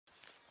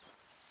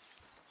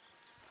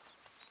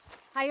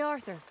Hey,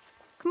 Arthur.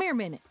 Come here a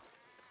minute.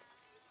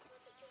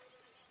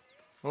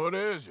 What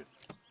is it?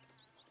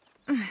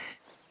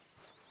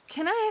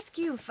 Can I ask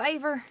you a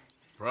favor?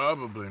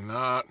 Probably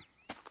not.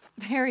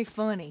 Very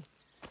funny.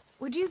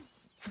 Would you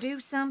do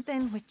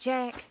something with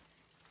Jack?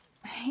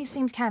 He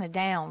seems kind of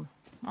down.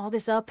 All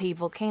this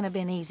upheaval can't have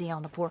been easy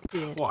on the poor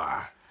kid.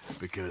 Why?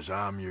 Because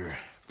I'm your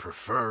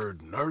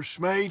preferred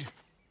nursemaid?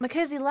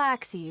 Because he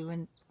likes you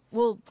and,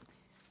 well,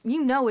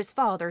 you know his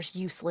father's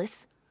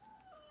useless.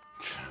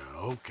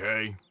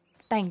 Okay.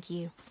 Thank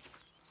you.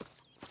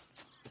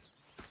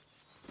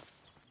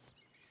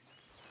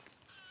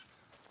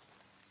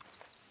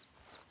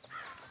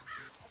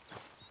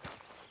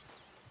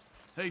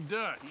 Hey,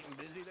 Dutch.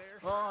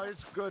 Oh,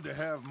 it's good to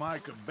have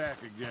Micah back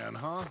again,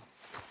 huh?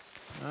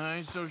 I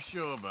ain't so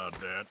sure about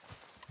that.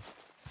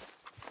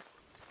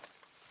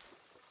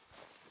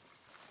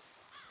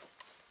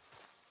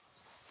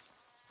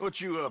 What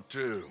you up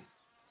to?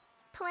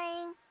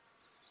 Playing,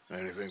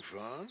 Anything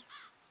fun?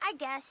 I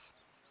guess.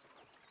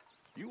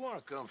 You want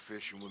to come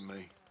fishing with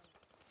me?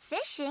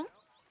 Fishing?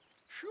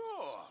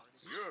 Sure.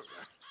 You're...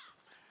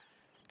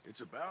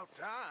 It's about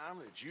time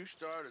that you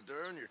started to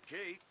earn your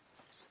keep.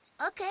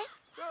 Okay,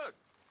 Good.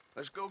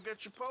 Let's go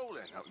get your pole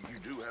in. Now, you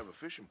do have a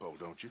fishing pole,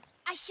 don't you?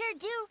 I sure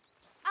do.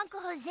 Uncle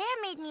Jose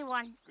made me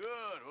one. Good.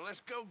 Well,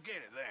 let's go get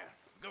it then.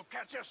 Go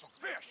catch us some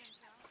fish.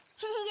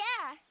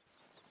 Yeah.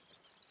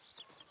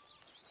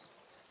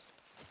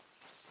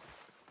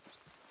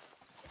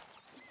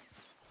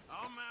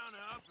 I'll mount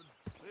up and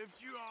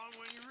lift you on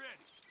when you're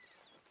ready.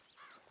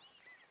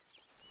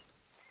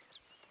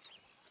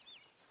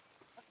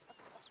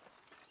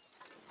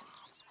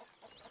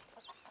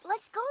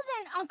 Let's go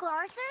then, Uncle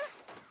Arthur.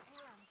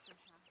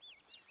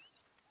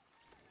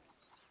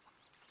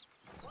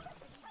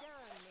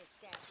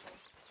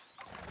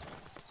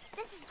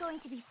 This is going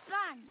to be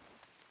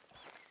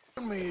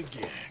fun. Me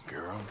again,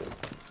 girl.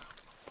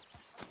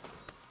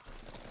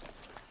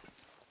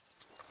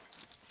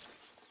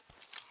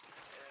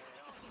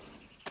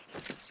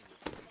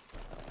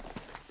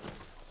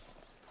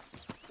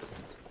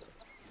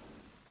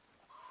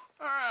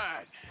 All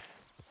right.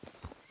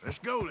 Let's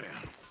go then.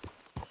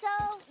 So,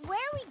 where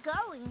are we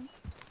going?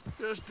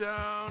 Just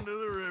down to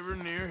the river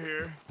near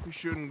here. We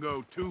shouldn't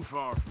go too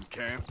far from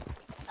camp.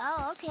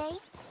 Oh, okay.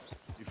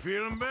 You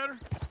feeling better?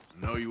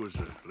 I know you was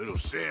a little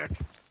sick.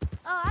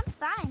 Oh, I'm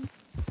fine.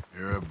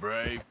 You're a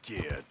brave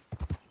kid.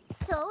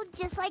 So,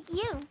 just like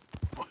you.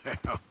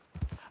 Well,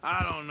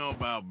 I don't know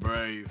about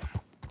brave.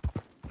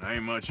 I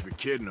ain't much of a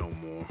kid no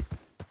more.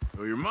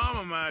 Though your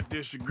mama might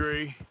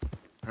disagree.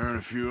 Her and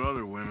a few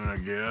other women, I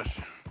guess.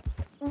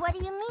 What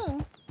do you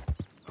mean?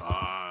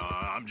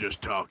 I'm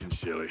just talking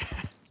silly.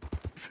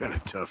 Been a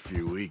tough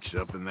few weeks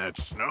up in that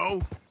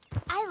snow.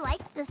 I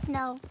like the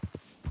snow.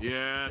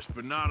 Yes,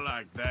 but not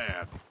like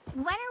that.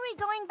 When are we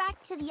going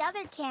back to the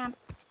other camp?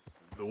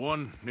 The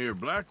one near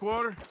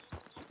Blackwater?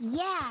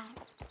 Yeah.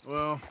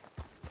 Well,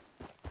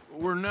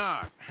 we're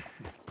not.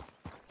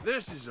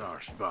 This is our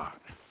spot.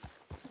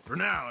 For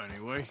now,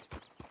 anyway.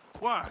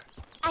 Why?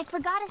 I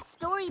forgot a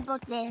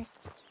storybook there.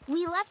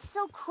 We left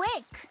so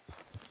quick.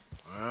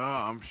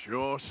 Well, I'm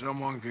sure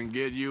someone can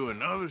get you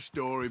another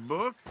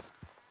storybook.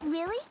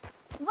 Really?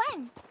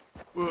 When?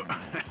 Well,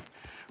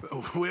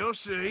 we'll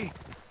see.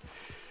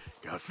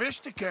 Got fish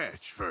to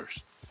catch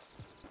first.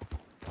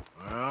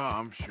 Well,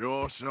 I'm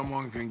sure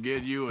someone can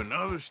get you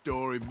another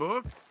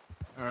storybook.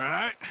 All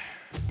right.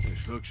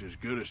 This looks as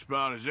good a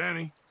spot as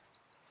any.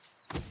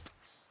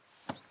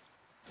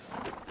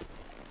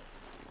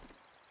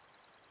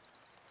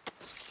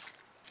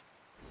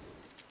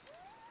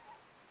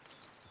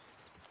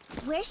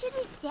 Where should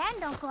we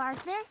stand, Uncle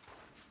Arthur?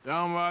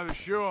 Down by the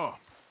shore.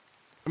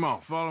 Come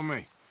on, follow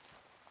me.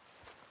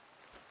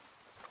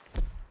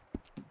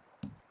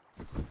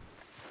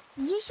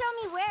 You show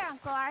me where,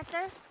 Uncle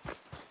Arthur.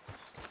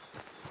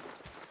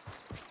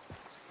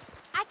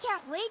 I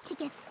can't wait to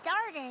get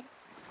started.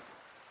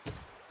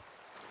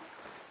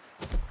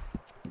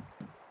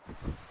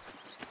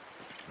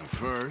 Now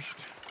first,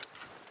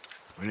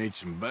 we need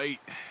some bait.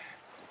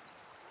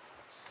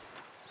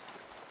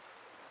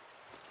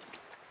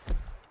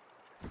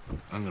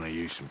 I'm gonna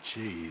use some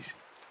cheese.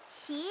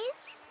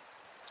 Cheese?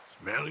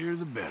 Smellier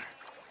the better.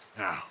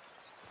 Now,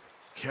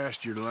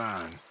 cast your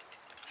line.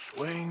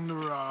 Swing the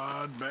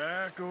rod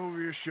back over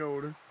your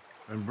shoulder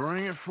and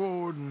bring it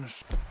forward in a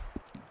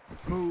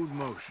smooth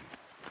motion.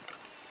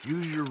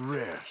 Use your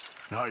wrist,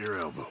 not your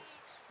elbow.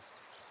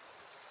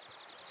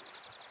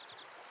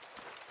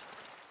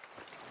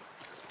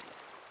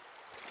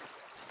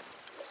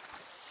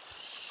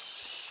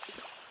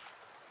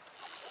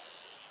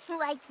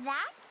 Like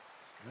that?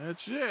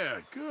 That's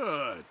it.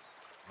 Good.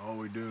 All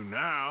we do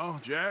now,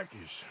 Jack,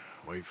 is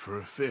wait for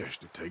a fish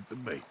to take the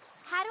bait.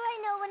 How do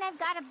I know when I've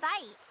got a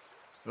bite?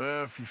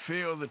 Well, if you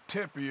feel the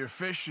tip of your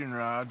fishing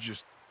rod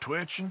just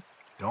twitching,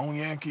 don't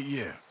yank it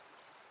yet.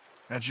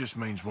 That just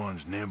means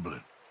one's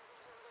nibbling.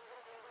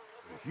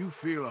 But if you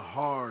feel a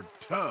hard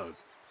tug,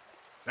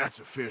 that's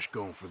a fish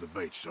going for the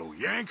bait, so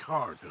yank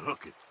hard to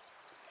hook it.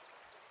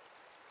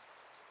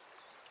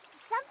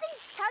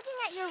 Something's tugging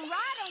at your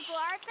rod, Uncle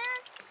Arthur.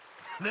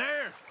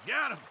 There,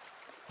 got him.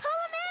 Pull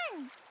him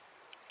in.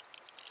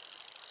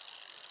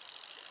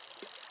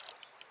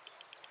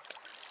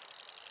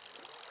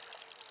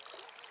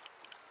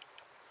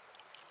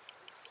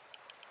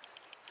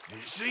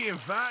 You see him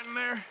fighting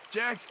there,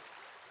 Jack?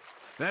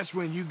 That's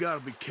when you gotta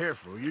be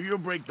careful. You'll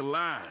break the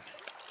line.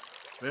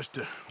 Best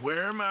to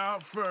wear him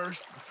out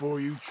first before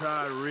you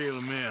try to reel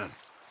him in.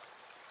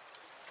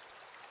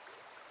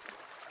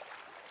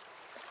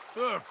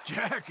 Look,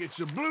 Jack,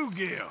 it's a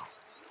bluegill.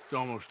 It's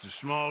almost as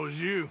small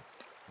as you.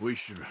 We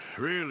should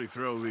really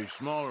throw these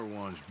smaller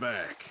ones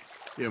back.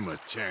 Give them a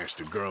chance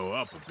to grow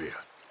up a bit.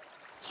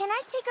 Can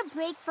I take a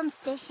break from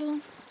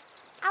fishing?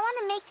 I want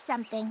to make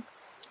something.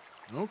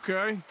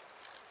 Okay.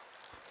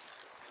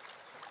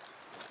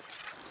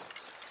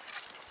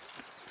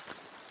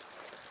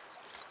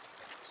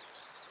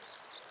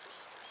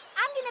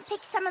 I'm gonna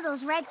pick some of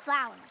those red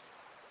flowers.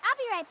 I'll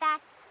be right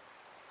back.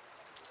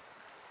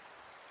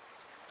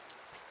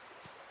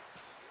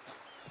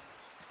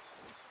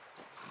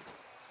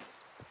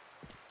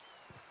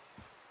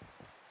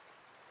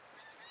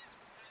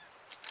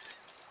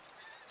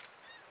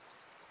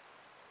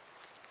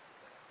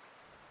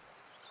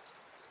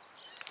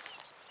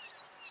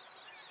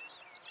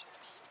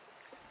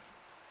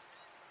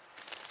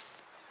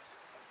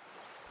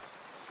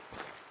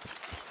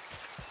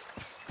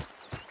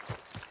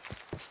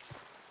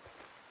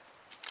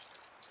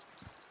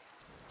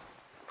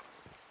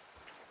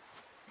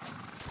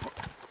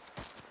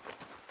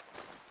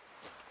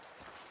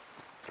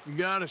 You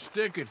gotta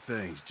stick at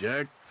things,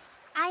 Jack.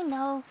 I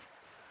know.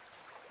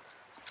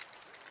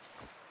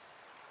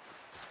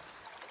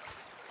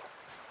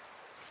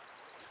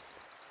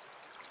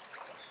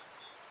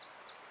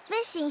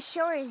 Fishing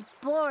sure is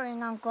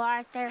boring, Uncle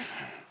Arthur.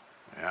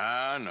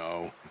 I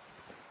know.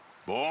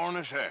 Boring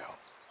as hell.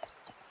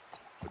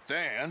 But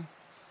then,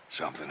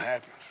 something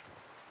happens.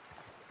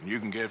 And you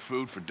can get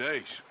food for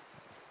days.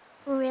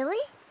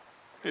 Really?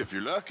 If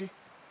you're lucky.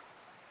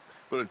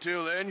 But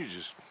until then, you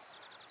just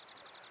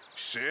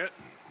sit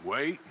and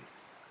wait and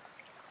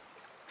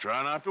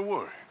try not to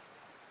worry.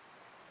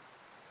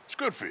 It's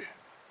good for you,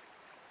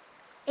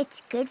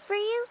 It's good for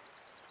you?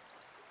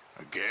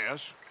 I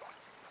guess.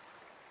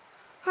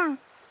 Huh.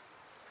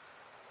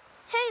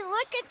 Hey,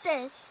 look at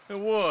this.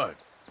 And what?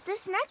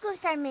 This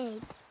necklace I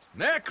made.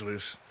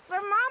 Necklace? For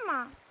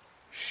Mama.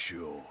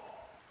 Sure.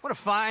 What a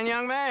fine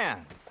young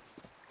man.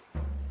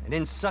 And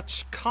in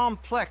such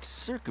complex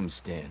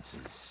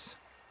circumstances.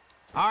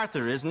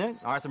 Arthur, isn't it?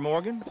 Arthur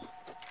Morgan?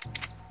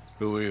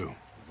 Who are you?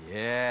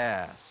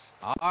 Yes,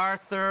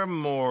 Arthur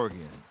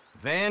Morgan.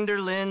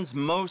 Vanderlyn's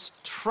most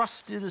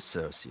trusted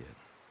associate.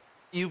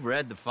 You've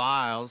read the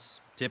files.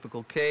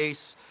 Typical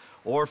case.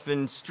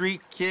 Orphaned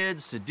street kid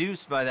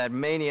seduced by that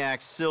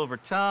maniac's silver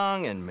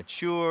tongue and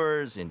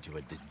matures into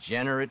a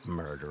degenerate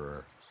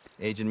murderer.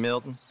 Agent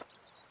Milton,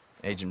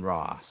 Agent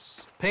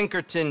Ross.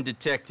 Pinkerton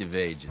Detective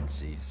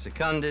Agency,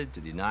 seconded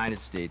to the United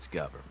States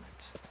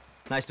government.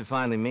 Nice to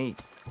finally meet.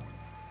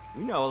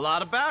 We know a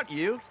lot about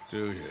you.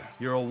 Do you?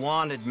 You're a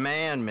wanted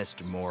man,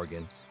 Mr.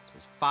 Morgan.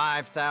 There's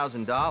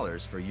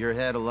 $5,000 for your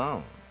head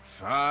alone.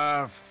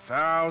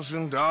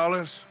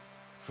 $5,000?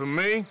 For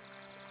me?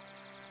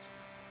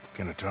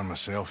 Can I turn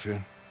myself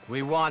in?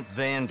 We want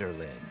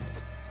Vanderlyn.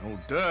 Old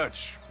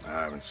Dutch.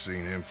 I haven't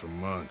seen him for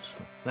months.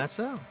 That's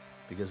so.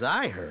 Because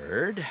I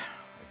heard a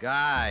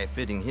guy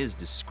fitting his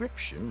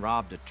description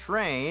robbed a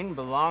train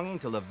belonging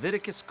to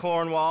Leviticus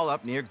Cornwall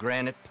up near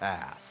Granite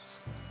Pass.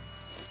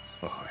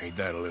 Oh, ain't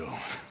that a little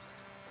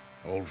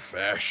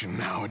old-fashioned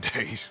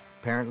nowadays?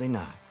 Apparently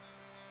not.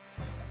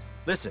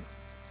 Listen.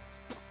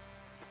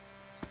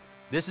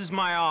 This is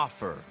my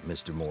offer,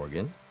 Mr.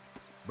 Morgan.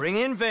 Bring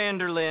in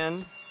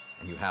Vanderlyn,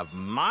 and you have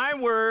my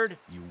word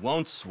you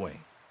won't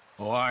swing.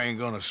 Oh, I ain't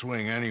gonna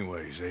swing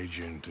anyways,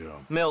 Agent,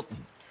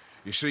 Milton.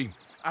 You see,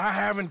 I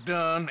haven't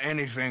done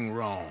anything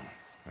wrong,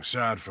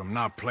 aside from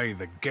not play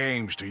the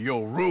games to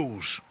your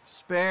rules.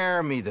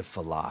 Spare me the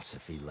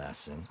philosophy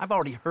lesson. I've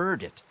already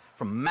heard it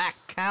from Mac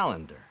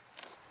Callender.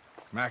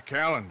 Matt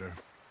Callender?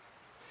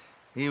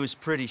 He was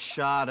pretty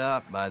shot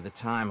up by the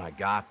time I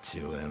got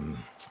to him.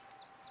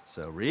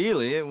 So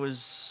really, it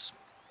was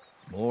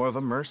more of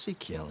a mercy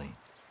killing.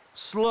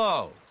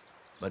 Slow,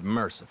 but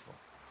merciful.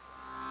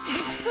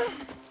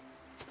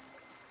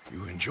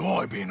 You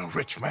enjoy being a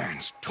rich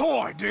man's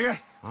toy, do you?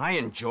 I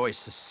enjoy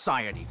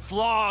society,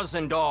 flaws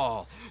and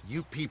all.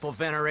 You people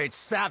venerate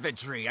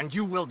savagery, and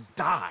you will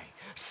die.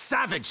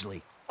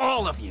 Savagely,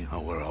 all of you.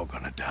 Oh, we're all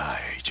gonna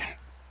die, Agent.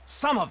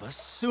 Some of us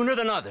sooner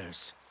than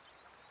others.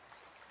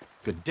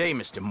 Good day,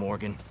 Mr.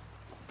 Morgan.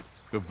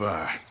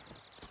 Goodbye.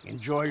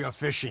 Enjoy your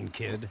fishing,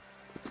 kid,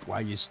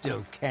 while you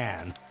still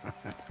can.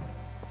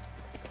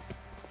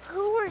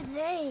 Who are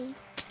they?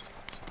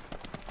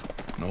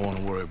 No one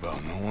to worry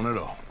about, no one at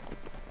all.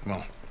 Come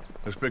on,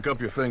 let's pick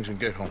up your things and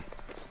get home.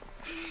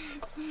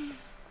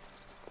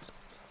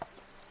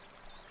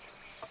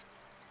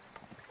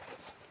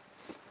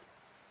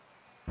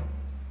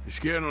 It's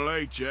getting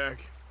late,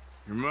 Jack.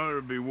 Your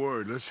mother'll be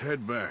worried. Let's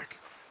head back.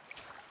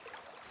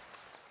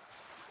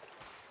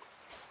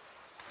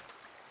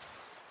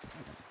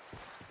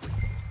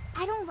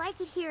 don't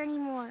like it here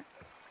anymore.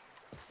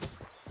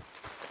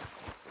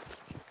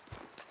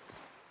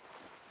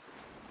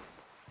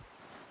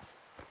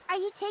 Are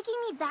you taking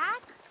me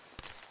back?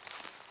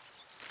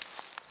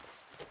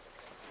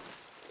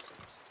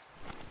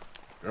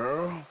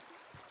 Girl?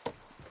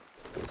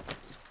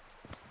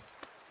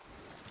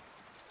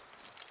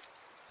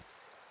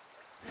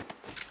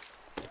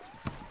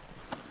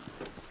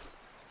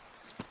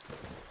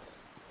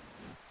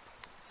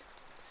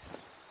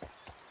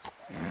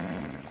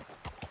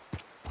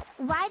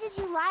 Why did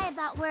you lie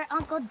about where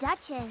Uncle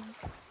Dutch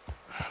is?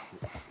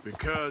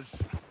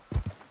 Because...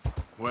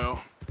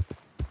 well...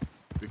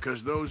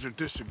 because those are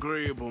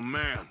disagreeable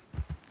men.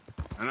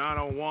 And I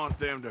don't want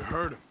them to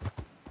hurt him.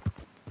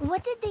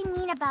 What did they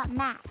mean about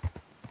Mac?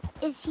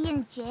 Is he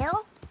in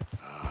jail?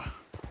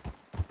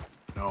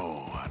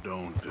 No, I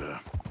don't,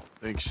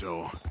 think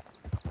so.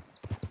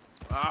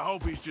 I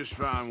hope he's just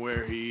fine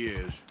where he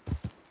is.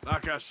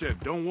 Like I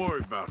said, don't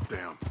worry about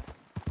them.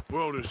 The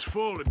world is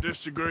full of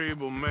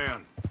disagreeable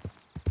men.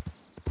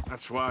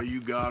 That's why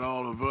you got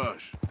all of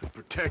us, to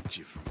protect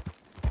you from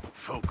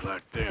folk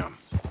like them.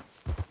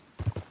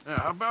 Now,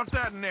 how about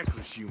that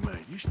necklace you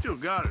made? You still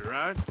got it,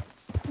 right?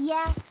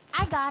 Yeah,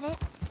 I got it.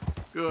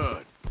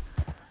 Good.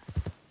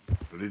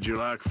 But did you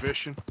like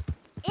fishing?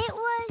 It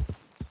was...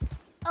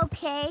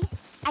 okay,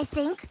 I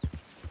think.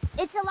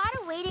 It's a lot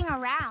of waiting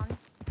around.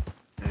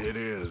 It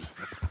is.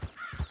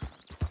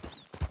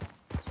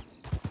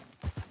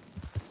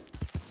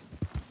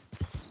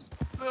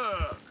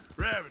 Look,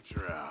 rabbits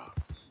are out.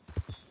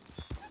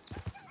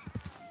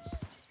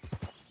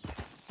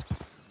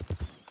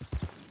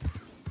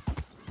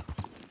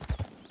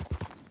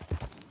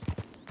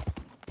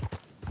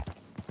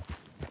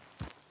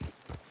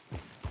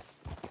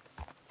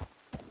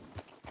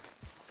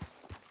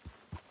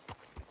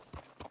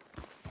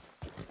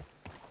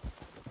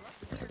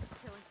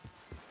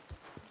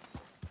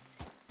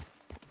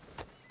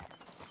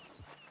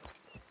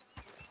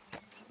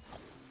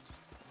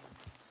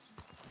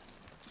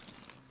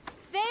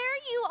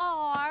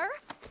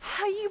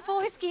 How you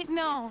boys getting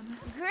on?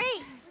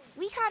 Great.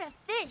 We caught a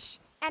fish,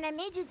 and I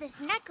made you this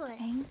necklace.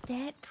 Ain't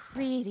that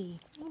pretty?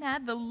 Ain't I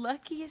the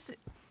luckiest?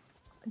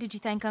 Did you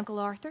thank Uncle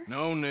Arthur?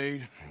 No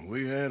need.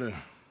 We had a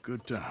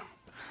good time.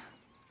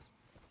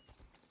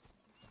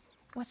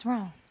 What's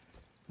wrong?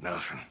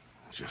 Nothing.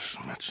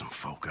 Just met some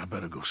folk. I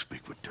better go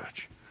speak with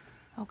Dutch.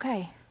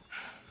 Okay.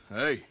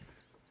 Hey,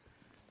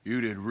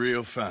 you did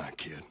real fine,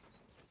 kid.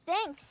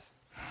 Thanks.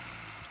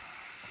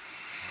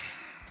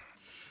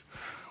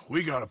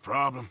 We got a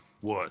problem.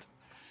 What?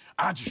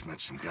 I just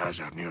met some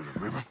guys out near the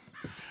river.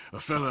 A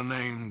fella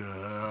named,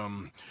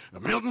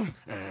 Milton,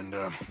 and,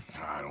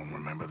 I don't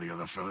remember the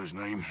other fella's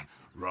name.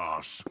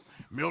 Ross.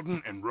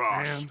 Milton and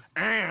Ross.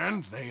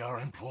 And they are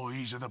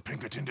employees of the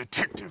Pinkerton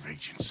Detective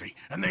Agency.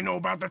 And they know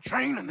about the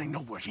train, and they know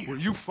we're here. Were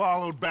you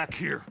followed back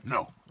here?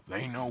 No,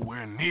 they know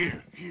we're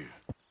near here.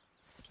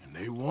 And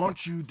they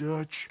want you,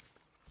 Dutch.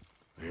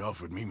 They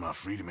offered me my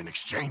freedom in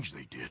exchange,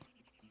 they did.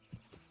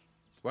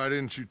 Why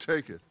didn't you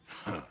take it?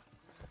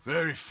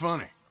 Very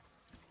funny.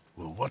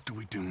 Well, what do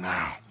we do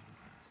now?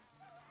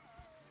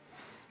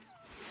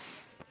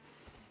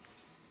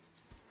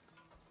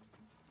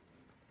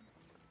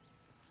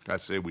 I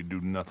say we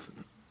do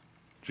nothing.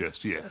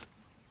 Just yet.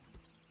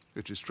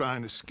 They're just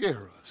trying to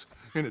scare us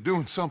into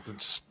doing something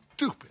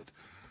stupid.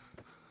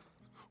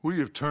 We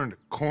have turned a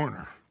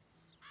corner.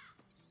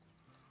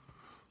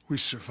 We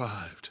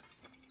survived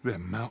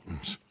them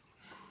mountains.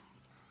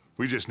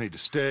 We just need to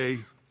stay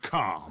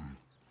calm.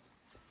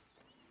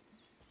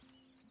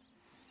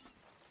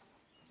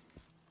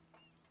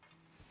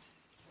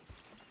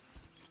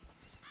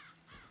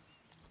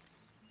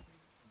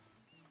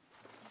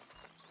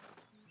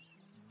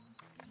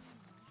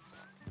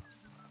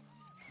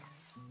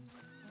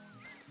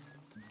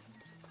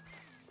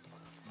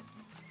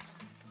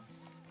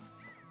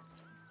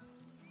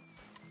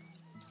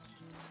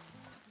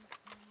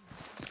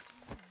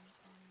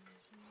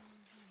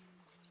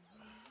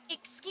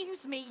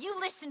 Excuse me, you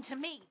listen to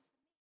me.